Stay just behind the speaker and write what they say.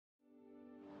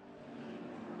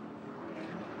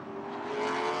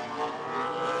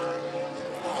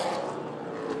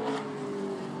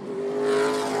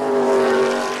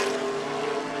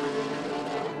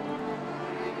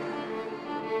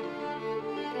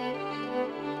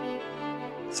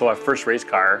So my first race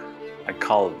car, I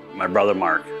called my brother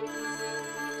Mark.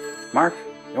 Mark,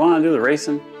 you want to do the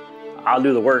racing? I'll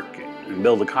do the work and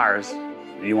build the cars.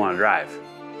 You want to drive?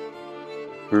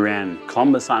 We ran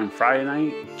Columbus on Friday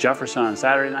night, Jefferson on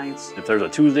Saturday nights. If there's a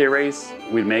Tuesday race,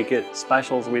 we'd make it.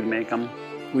 Specials, we'd make them.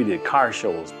 We did car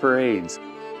shows, parades.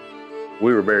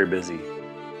 We were very busy.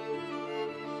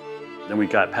 Then we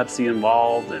got Pepsi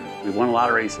involved and we won a lot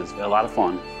of races. We had a lot of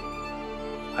fun.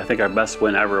 I think our best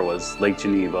win ever was Lake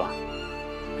Geneva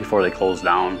before they closed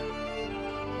down.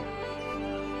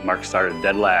 Mark started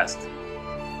dead last.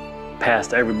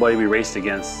 Passed everybody we raced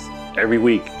against every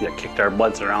week. That kicked our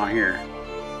butts around here.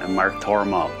 And Mark tore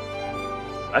them up.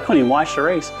 I couldn't even watch the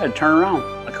race. I had to turn around.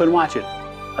 I couldn't watch it.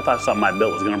 I thought something I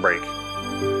built was gonna break.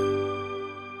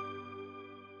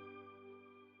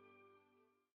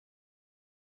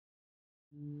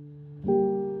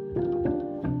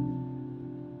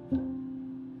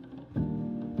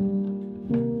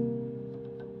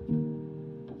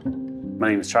 My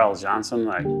name is Charles Johnson.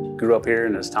 I grew up here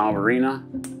in this town of Arena.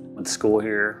 Went to school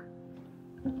here,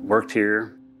 worked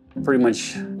here. Pretty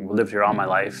much lived here all my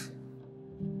life.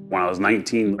 When I was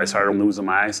 19, I started losing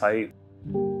my eyesight.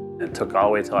 It took all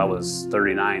the way till I was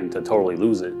 39 to totally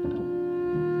lose it.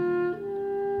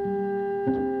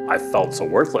 I felt so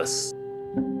worthless.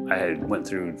 I had went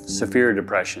through severe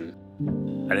depression.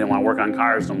 I didn't want to work on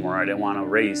cars no more. I didn't want to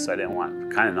race. I didn't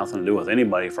want kind of nothing to do with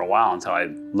anybody for a while until I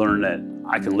learned that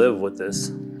I can live with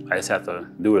this. I just have to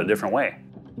do it a different way.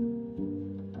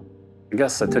 I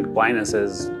guess I took blindness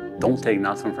as don't take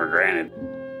nothing for granted.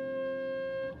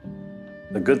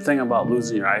 The good thing about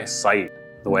losing your eyesight,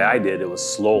 the way I did, it was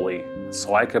slowly,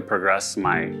 so I could progress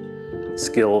my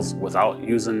skills without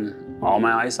using all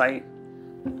my eyesight.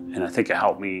 And I think it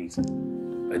helped me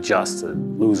adjust to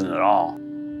losing it all.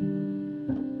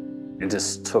 It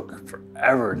just took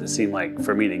forever to seem like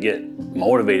for me to get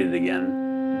motivated again.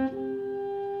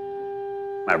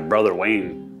 My brother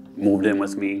Wayne moved in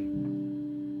with me.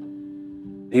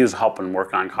 He was helping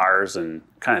work on cars and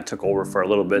kind of took over for a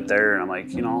little bit there. And I'm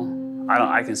like, you know,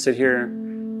 I can sit here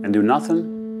and do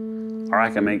nothing, or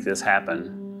I can make this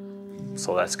happen.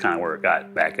 So that's kind of where it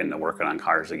got back into working on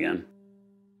cars again.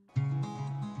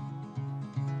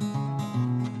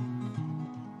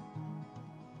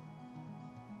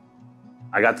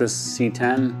 I got this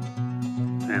C10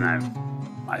 and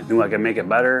I knew I could make it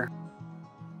better.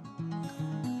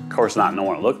 Of course, not knowing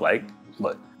what it looked like,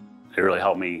 but it really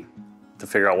helped me to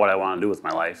figure out what I want to do with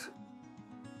my life.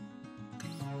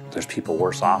 There's people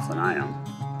worse off than I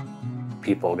am.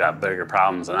 People got bigger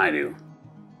problems than I do.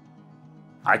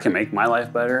 I can make my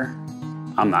life better.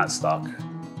 I'm not stuck.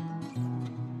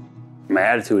 My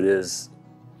attitude is,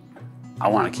 I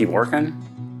want to keep working.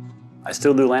 I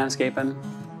still do landscaping.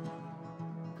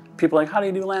 People are like, how do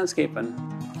you do landscaping?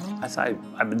 I said,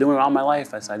 I've been doing it all my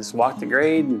life. I said, I just walk the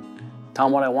grade and tell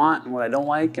them what I want and what I don't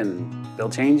like, and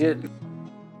they'll change it.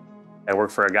 I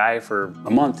worked for a guy for a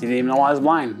month. He didn't even know I was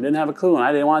blind. Didn't have a clue, and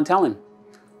I didn't want to tell him.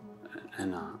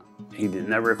 And he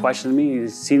never questioned me. He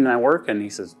seen my work, and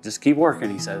he says, just keep working.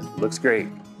 He says, looks great.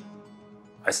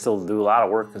 I still do a lot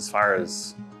of work as far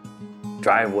as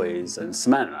driveways and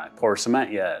cement. I pour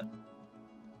cement yet.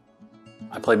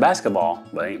 I play basketball,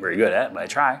 but I ain't very good at it, but I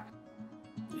try.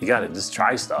 You gotta just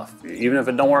try stuff, even if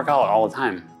it don't work out all the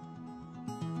time.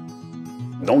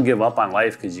 Don't give up on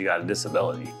life because you got a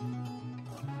disability.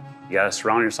 You gotta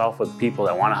surround yourself with people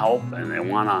that wanna help and they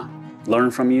wanna learn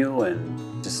from you,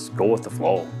 and just go with the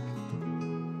flow.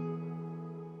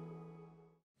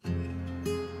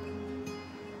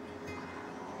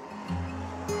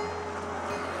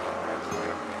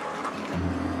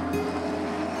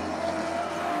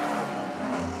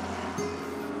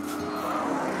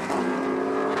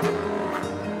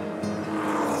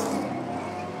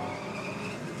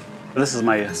 This is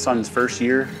my son's first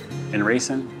year in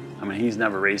racing. I mean, he's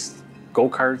never raced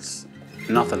go-karts,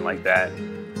 nothing like that.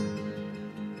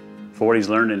 For what he's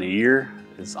learned in a year,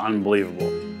 it's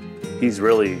unbelievable. He's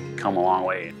really come a long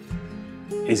way.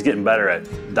 He's getting better at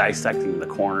dissecting the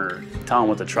corner, telling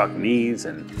what the truck needs,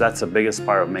 and that's the biggest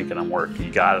part of making them work.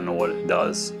 You gotta know what it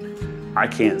does. I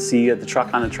can't see at the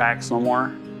truck on the tracks no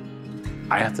more.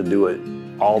 I have to do it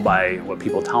all by what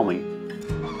people tell me.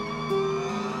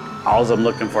 All I'm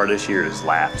looking for this year is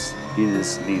laps. He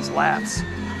just needs laps.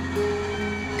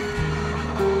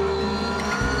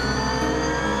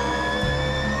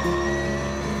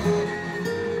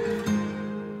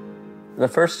 The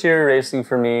first year racing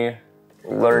for me,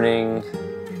 learning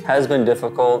has been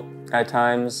difficult at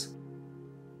times.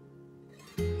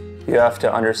 You have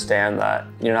to understand that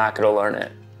you're not going to learn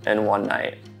it in one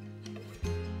night.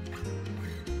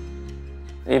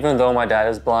 Even though my dad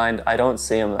is blind, I don't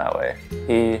see him that way.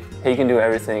 He can do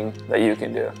everything that you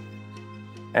can do.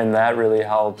 And that really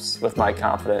helps with my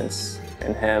confidence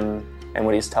in him and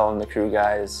what he's telling the crew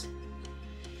guys.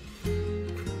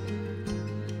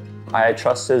 I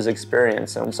trust his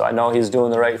experience, and so I know he's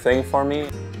doing the right thing for me.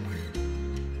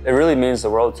 It really means the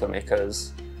world to me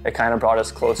because it kind of brought us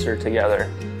closer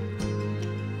together.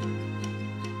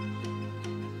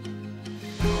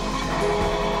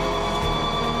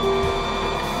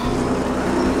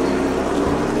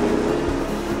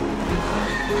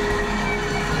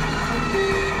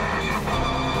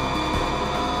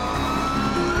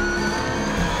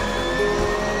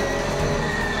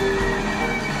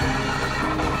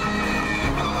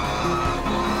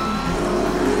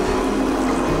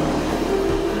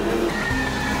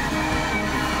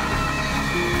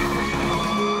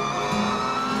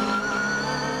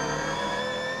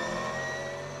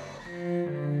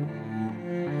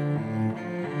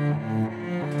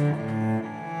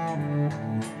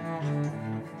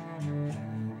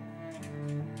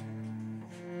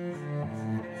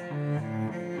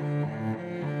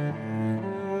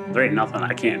 There ain't nothing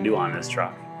I can't do on this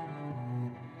truck.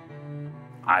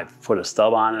 I've put a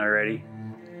stub on it already.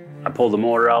 I pulled the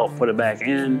motor out, put it back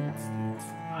in.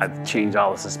 I've changed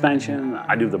all the suspension.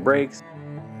 I do the brakes.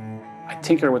 I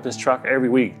tinker with this truck every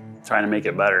week, trying to make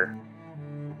it better.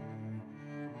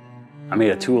 I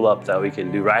made a tool up that we can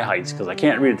do ride heights because I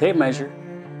can't read a tape measure.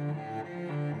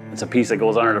 It's a piece that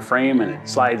goes under the frame and it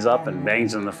slides up and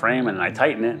bangs in the frame, and I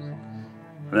tighten it.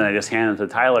 And then I just hand it to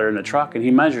Tyler in the truck and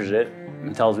he measures it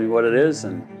and tells me what it is,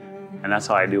 and that's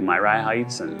how I do my ride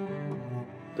heights. And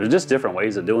there's just different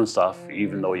ways of doing stuff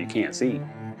even though you can't see.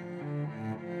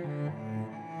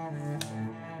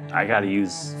 I gotta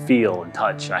use feel and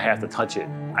touch. I have to touch it.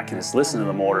 I can just listen to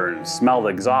the motor and smell the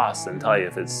exhaust and tell you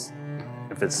if it's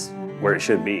where it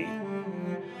should be.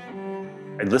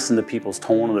 I listen to people's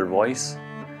tone of their voice,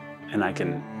 and I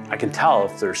can tell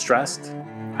if they're stressed.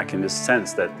 I can just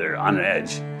sense that they're on an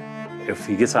edge. If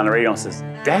he gets on the radio and says,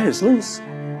 "Dad, it's loose,"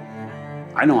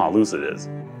 I know how loose it is.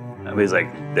 And he's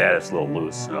like, "Dad, it's a little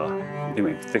loose. Can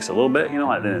we fix it a little bit? You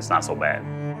know, then it's not so bad."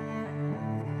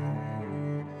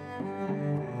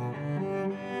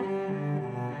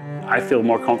 I feel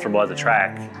more comfortable at the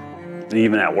track than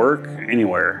even at work,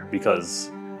 anywhere, because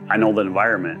I know the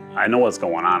environment. I know what's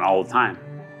going on all the time.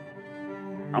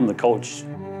 I'm the coach.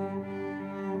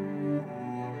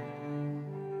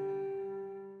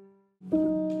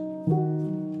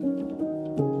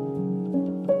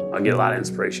 I get a lot of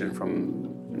inspiration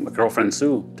from my girlfriend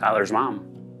Sue, Tyler's mom.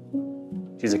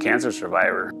 She's a cancer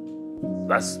survivor.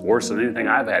 That's worse than anything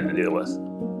I've had to deal with.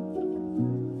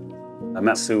 I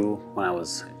met Sue when I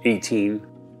was 18.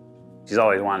 She's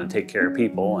always wanted to take care of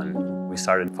people, and we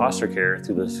started foster care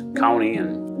through this county,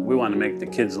 and we wanted to make the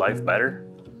kids' life better.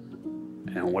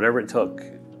 And whatever it took,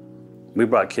 we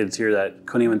brought kids here that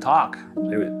couldn't even talk.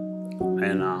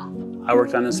 I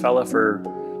worked on this fella for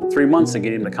 3 months to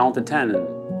get him to count to 10. And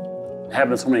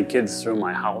having so many kids through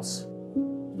my house,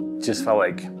 it just felt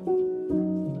like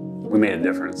we made a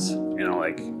difference. You know,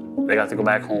 like they got to go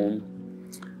back home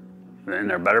and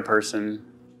they're a better person.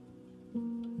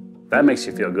 That makes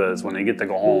you feel good, is when they get to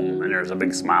go home and there's a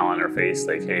big smile on their face,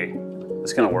 like, hey,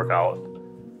 it's gonna work out.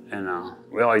 And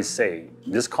we always say,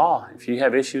 just call. If you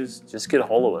have issues, just get a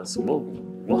hold of us.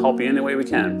 We'll help you any way we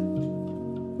can.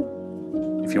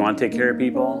 If you want to take care of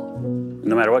people,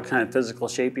 no matter what kind of physical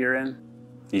shape you're in,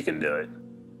 you can do it.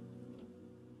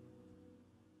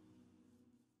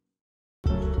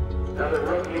 Another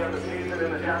rookie of the season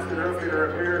in the Johnson Earlier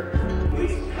up here,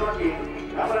 leads trucking.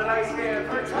 How about a nice hand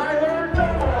for Tyler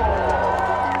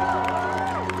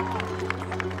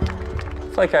I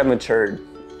feel like I've matured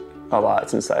a lot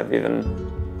since I've even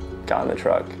gotten the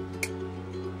truck.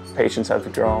 Patience has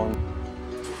grown.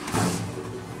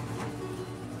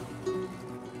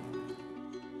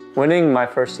 Winning my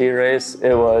first heat race,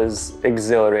 it was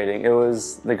exhilarating. It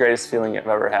was the greatest feeling I've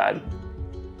ever had.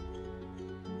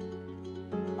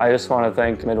 I just want to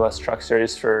thank Midwest Truck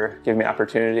Series for giving me the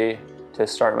opportunity to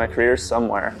start my career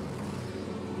somewhere.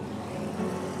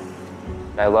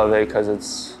 I love it because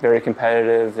it's very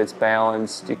competitive, it's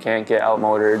balanced, you can't get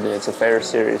outmotored, and it's a fair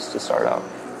series to start out.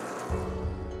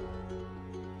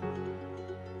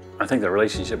 I think the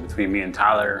relationship between me and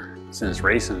Tyler since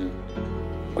racing,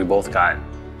 we both got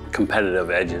competitive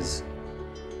edges.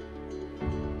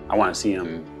 I want to see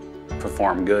him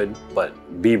perform good, but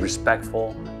be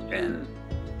respectful and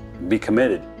be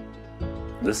committed.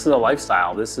 This is a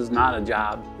lifestyle. This is not a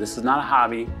job. This is not a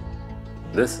hobby.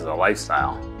 This is a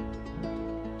lifestyle.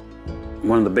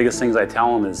 One of the biggest things I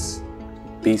tell him is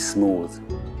be smooth.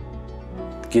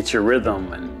 get your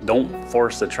rhythm and don't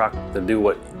force the truck to do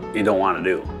what you don't want to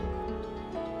do.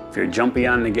 If you're jumpy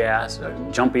on the gas or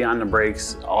jumpy on the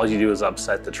brakes, all you do is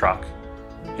upset the truck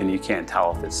and you can't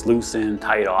tell if it's loose in,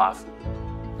 tight off.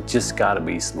 You just gotta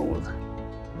be smooth.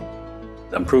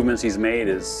 The improvements he's made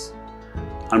is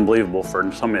unbelievable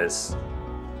for somebody that's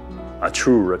a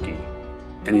true rookie.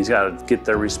 And he's gotta get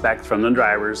the respect from the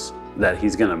drivers that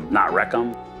he's gonna not wreck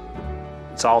them.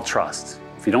 It's all trust.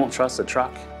 If you don't trust the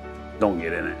truck, don't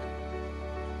get in it.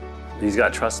 He's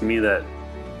gotta trust me that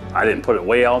I didn't put it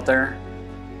way out there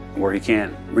where he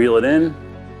can't reel it in,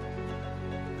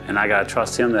 and I gotta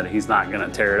trust him that he's not gonna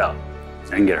tear it up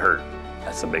and get hurt.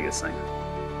 That's the biggest thing.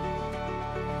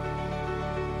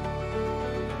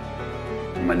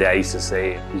 My dad used to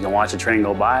say, you can watch a train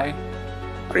go by,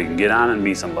 or you can get on and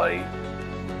be somebody.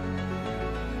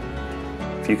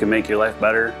 If you can make your life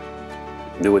better,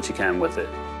 do what you can with it.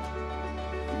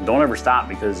 Don't ever stop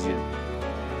because you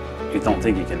don't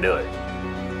think you can do it.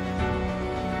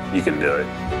 You can do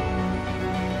it.